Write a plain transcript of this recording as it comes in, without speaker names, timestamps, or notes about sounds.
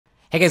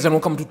Hey guys, and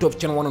welcome to Top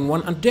Channel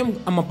One-on-One, and today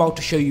I'm about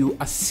to show you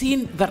a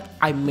scene that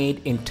I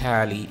made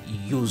entirely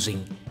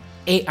using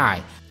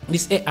AI.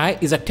 This AI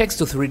is a text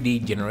to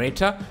 3D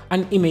generator,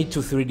 an image to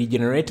 3D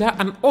generator,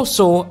 and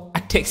also a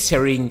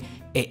texturing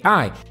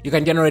AI. You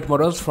can generate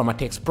models from a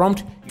text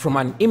prompt, from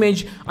an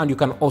image, and you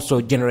can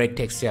also generate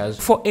textures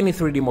for any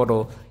 3D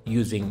model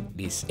using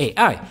this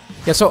AI.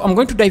 Yeah, so I'm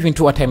going to dive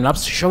into a time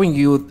lapse showing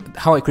you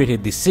how I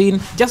created this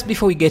scene. Just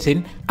before we get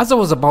in, as I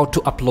was about to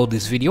upload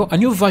this video, a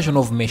new version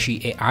of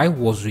Meshy AI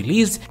was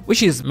released,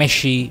 which is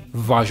Meshy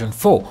version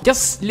 4.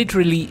 Just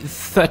literally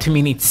 30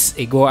 minutes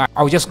ago,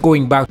 I was just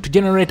going back to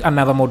generate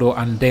another model,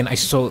 and then I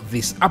saw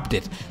this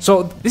update.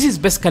 So this is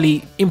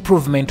basically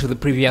improvement to the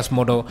previous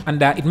model, and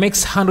it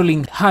makes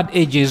handling hard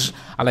edges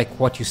like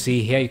what you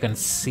see here. You can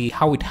see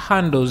how it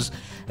handles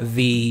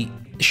the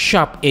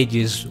sharp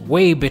edges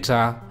way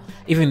better.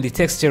 Even the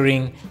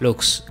texturing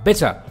looks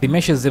better. The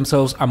meshes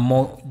themselves are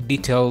more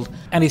detailed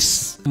and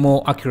it's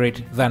more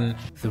accurate than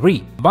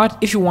 3. But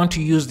if you want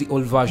to use the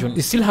old version,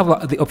 you still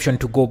have the option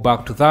to go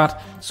back to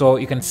that. So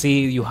you can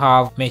see you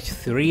have Mesh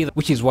 3,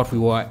 which is what we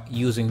were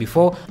using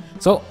before.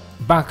 So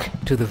back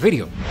to the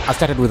video. I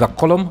started with a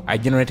column. I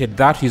generated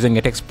that using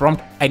a text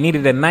prompt. I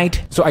needed a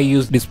knight, so I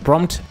used this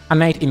prompt, a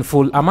knight in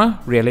full armor,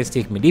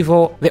 realistic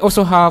medieval. They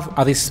also have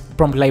this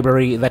prompt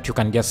library that you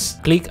can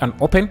just click and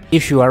open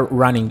if you are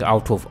running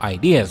out of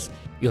ideas.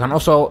 You can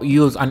also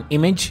use an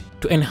image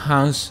to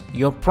enhance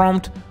your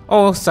prompt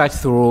or search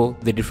through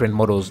the different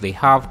models they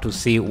have to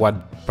see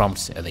what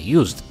prompts they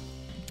used.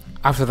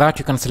 After that,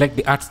 you can select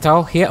the art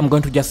style. Here I'm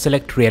going to just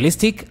select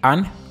realistic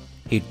and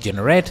hit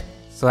generate,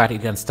 so that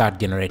it can start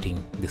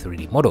generating the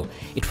 3D model.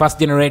 It first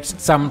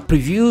generates some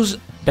previews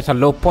that are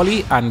low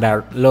poly and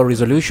are low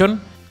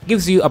resolution.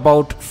 Gives you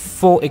about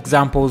 4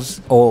 examples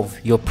of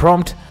your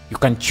prompt. You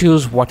can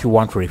choose what you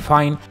want to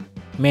refine.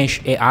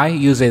 Mesh AI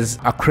uses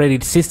a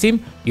credit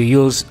system. You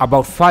use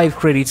about 5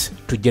 credits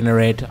to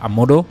generate a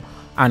model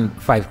and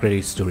 5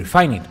 credits to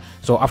refine it.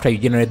 So after you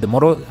generate the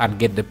model and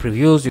get the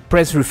previews, you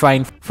press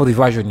refine for the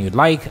version you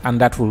like, and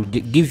that will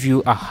give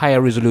you a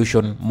higher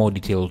resolution, more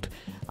detailed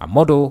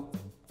model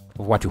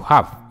of what you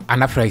have.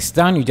 And after it's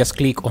done, you just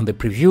click on the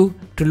preview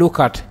to look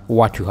at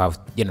what you have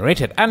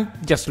generated and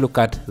just look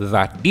at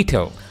that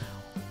detail.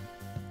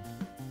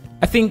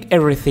 I think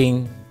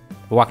everything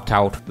worked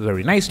out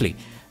very nicely.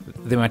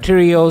 The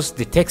materials,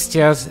 the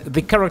textures,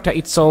 the character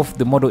itself,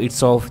 the model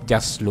itself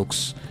just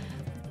looks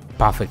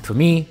perfect for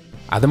me.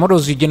 The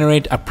models you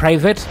generate are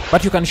private,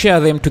 but you can share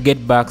them to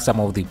get back some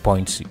of the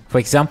points. For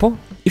example,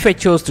 if I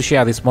chose to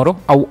share this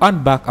model, I will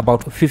earn back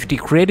about 50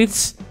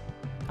 credits.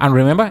 And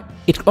remember,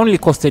 it only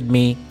costed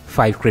me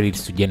 5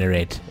 credits to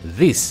generate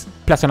this,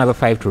 plus another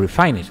 5 to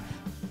refine it.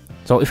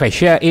 So if I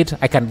share it,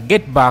 I can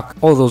get back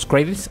all those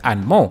credits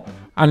and more.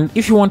 And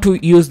if you want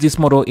to use this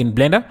model in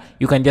Blender,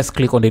 you can just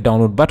click on the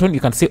download button. You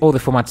can see all the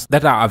formats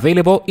that are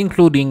available,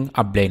 including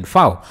a blend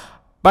file.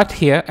 But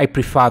here I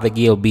prefer the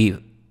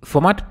GLB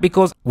format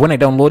because when I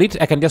download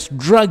it, I can just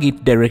drag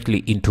it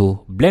directly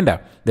into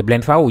Blender. The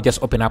blend file will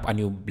just open up a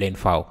new blend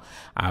file.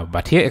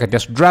 But here I can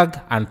just drag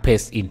and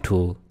paste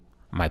into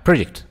my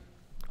project,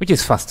 which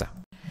is faster.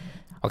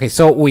 Okay,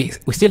 so we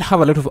still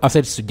have a lot of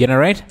assets to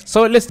generate,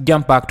 so let's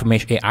jump back to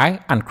Mesh AI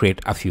and create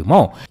a few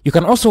more. You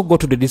can also go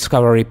to the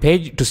discovery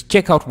page to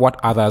check out what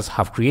others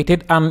have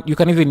created, and you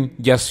can even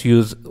just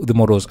use the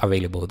models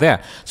available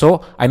there.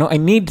 So I know I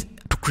need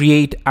to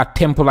create a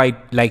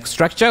temple-like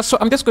structure, so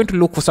I'm just going to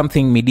look for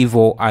something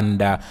medieval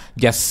and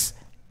just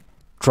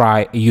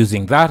try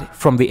using that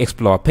from the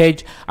Explorer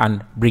page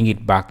and bring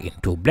it back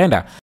into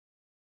Blender.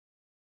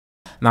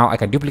 Now I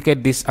can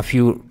duplicate this a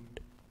few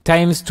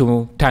times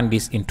to turn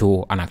this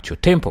into an actual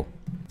temple.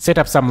 Set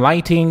up some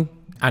lighting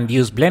and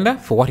use Blender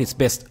for what is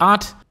best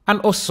at, and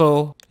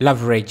also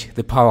leverage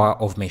the power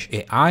of Mesh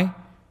AI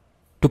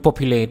to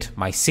populate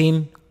my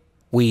scene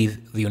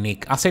with the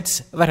unique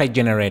assets that I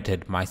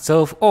generated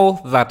myself or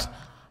that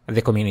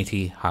the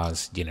community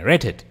has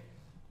generated.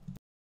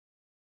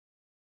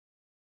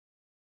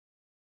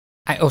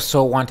 I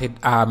also wanted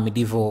a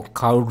medieval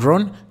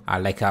cauldron,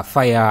 like a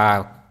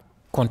fire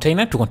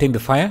container to contain the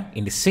fire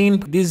in the scene.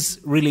 This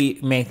really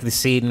makes the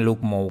scene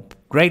look more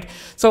great.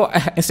 So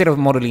instead of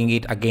modeling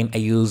it again, I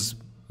use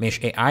Mesh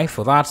AI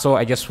for that. So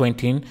I just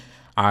went in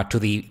to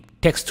the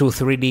text to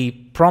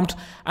 3D prompt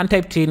and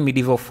typed in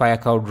medieval fire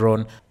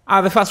cauldron.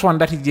 The first one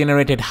that is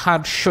generated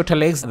had shorter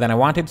legs than I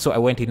wanted, so I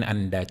went in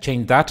and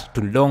changed that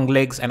to long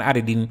legs and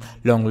added in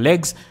long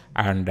legs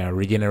and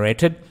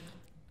regenerated.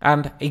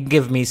 And it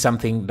gave me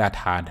something that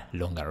had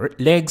longer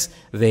legs.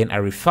 Then I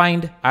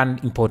refined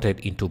and imported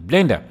into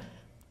Blender.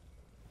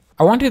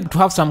 I wanted to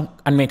have some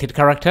animated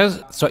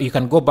characters, so you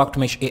can go back to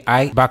Mesh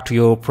AI, back to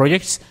your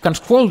projects. You can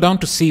scroll down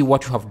to see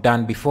what you have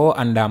done before,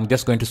 and I'm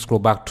just going to scroll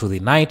back to the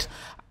knight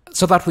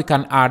so that we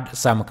can add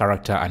some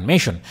character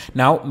animation.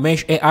 Now,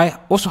 Mesh AI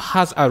also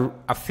has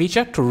a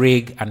feature to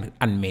rig and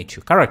animate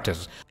your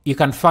characters. You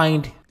can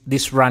find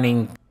this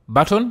running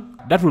button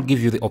that will give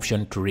you the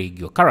option to rig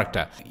your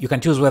character. You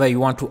can choose whether you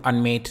want to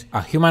animate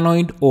a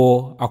humanoid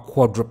or a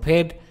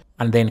quadruped.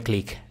 and then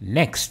click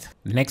next.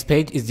 The next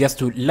page is just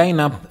to line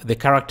up the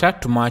character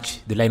to match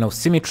the line of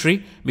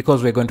symmetry,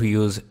 because we're going to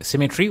use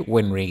symmetry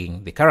when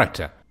rigging the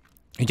character.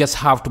 You just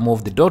have to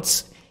move the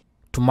dots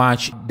to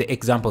match the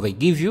example they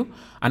give you,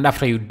 and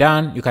after you're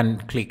done, you can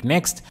click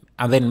next,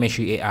 and then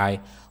Meshy AI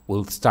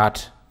will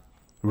start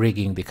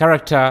rigging the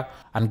character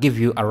and give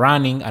you a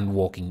running and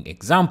walking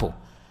example.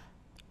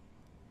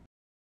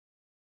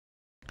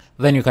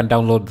 Then you can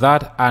download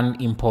that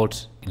and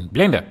import in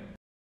Blender.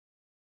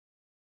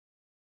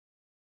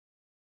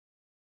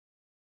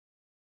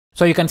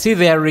 So you can see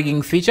their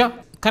rigging feature,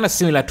 kind of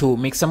similar to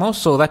Mixamo.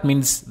 So that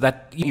means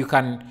that you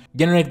can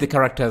generate the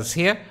characters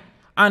here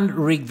and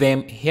rig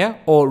them here,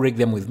 or rig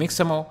them with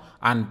Mixamo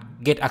and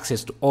get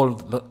access to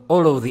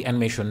all of the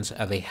animations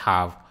they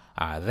have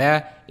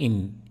there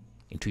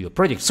into your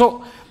project.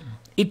 So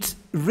it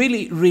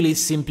really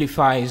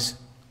simplifies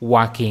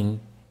working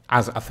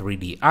as a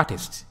 3D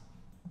artist.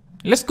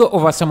 Let's go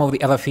over some of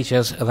the other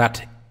features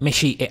that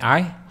Meshy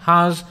AI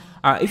has.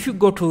 If you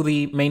go to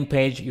the main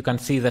page, you can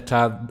see that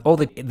all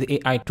the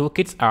AI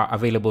toolkits are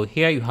available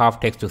here. You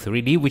have text to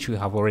 3D, which we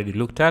have already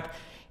looked at.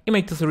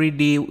 Image to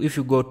 3D, if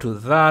you go to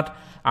that,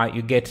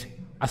 you get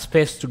a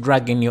space to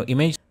drag in your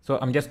image. So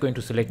I'm just going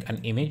to select an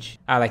image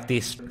like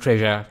this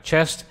treasure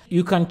chest.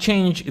 You can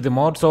change the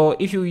mode. So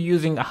if you're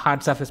using a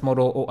hard surface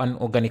model or an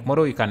organic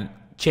model, you can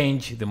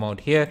change the mode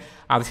here.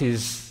 This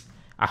is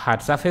a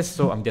hard surface,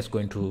 so I'm just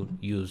going to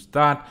use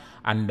that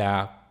and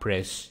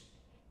press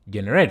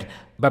generate.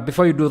 But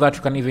before you do that,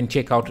 you can even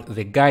check out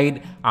the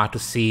guide to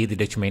see the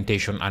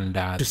documentation and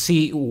to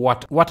see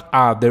what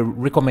are the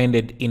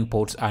recommended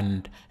inputs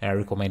and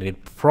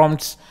recommended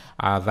prompts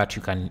that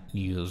you can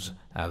use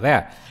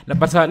there.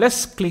 But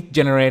let's click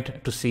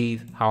generate to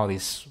see how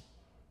this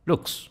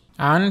looks,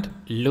 and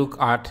look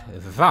at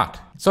that.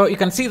 So you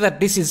can see that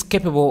this is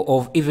capable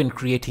of even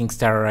creating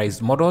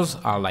sterilized models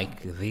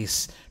like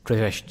this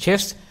treasure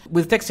chest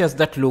with textures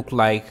that look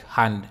like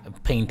hand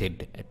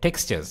painted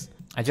textures.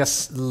 I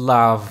just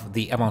love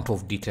the amount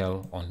of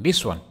detail on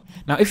this one.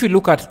 Now, if you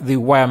look at the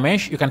wire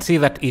mesh, you can see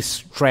that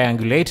it's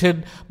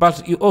triangulated,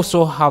 but you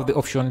also have the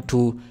option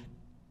to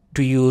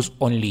use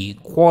only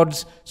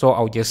quads. So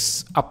I'll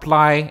just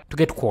apply to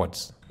get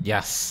quads.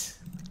 Just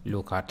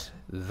look at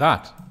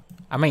that.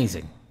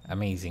 Amazing,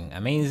 amazing,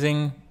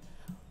 amazing.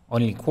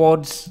 Only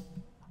quads,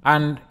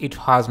 and it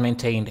has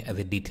maintained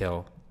the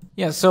detail.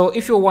 Yeah, so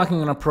if you're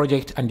working on a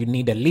project and you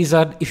need a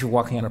lizard, if you're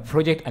working on a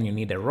project and you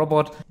need a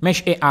robot,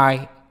 Mesh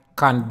AI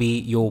can be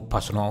your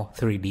personal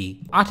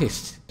 3D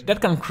artist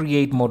that can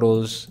create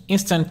models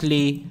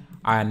instantly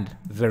and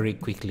very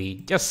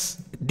quickly.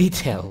 Just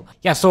detail.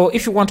 Yeah, so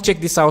if you want to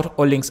check this out,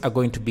 all links are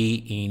going to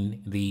be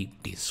in the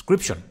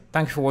description.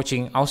 Thank you for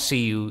watching. I'll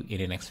see you in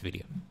the next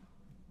video.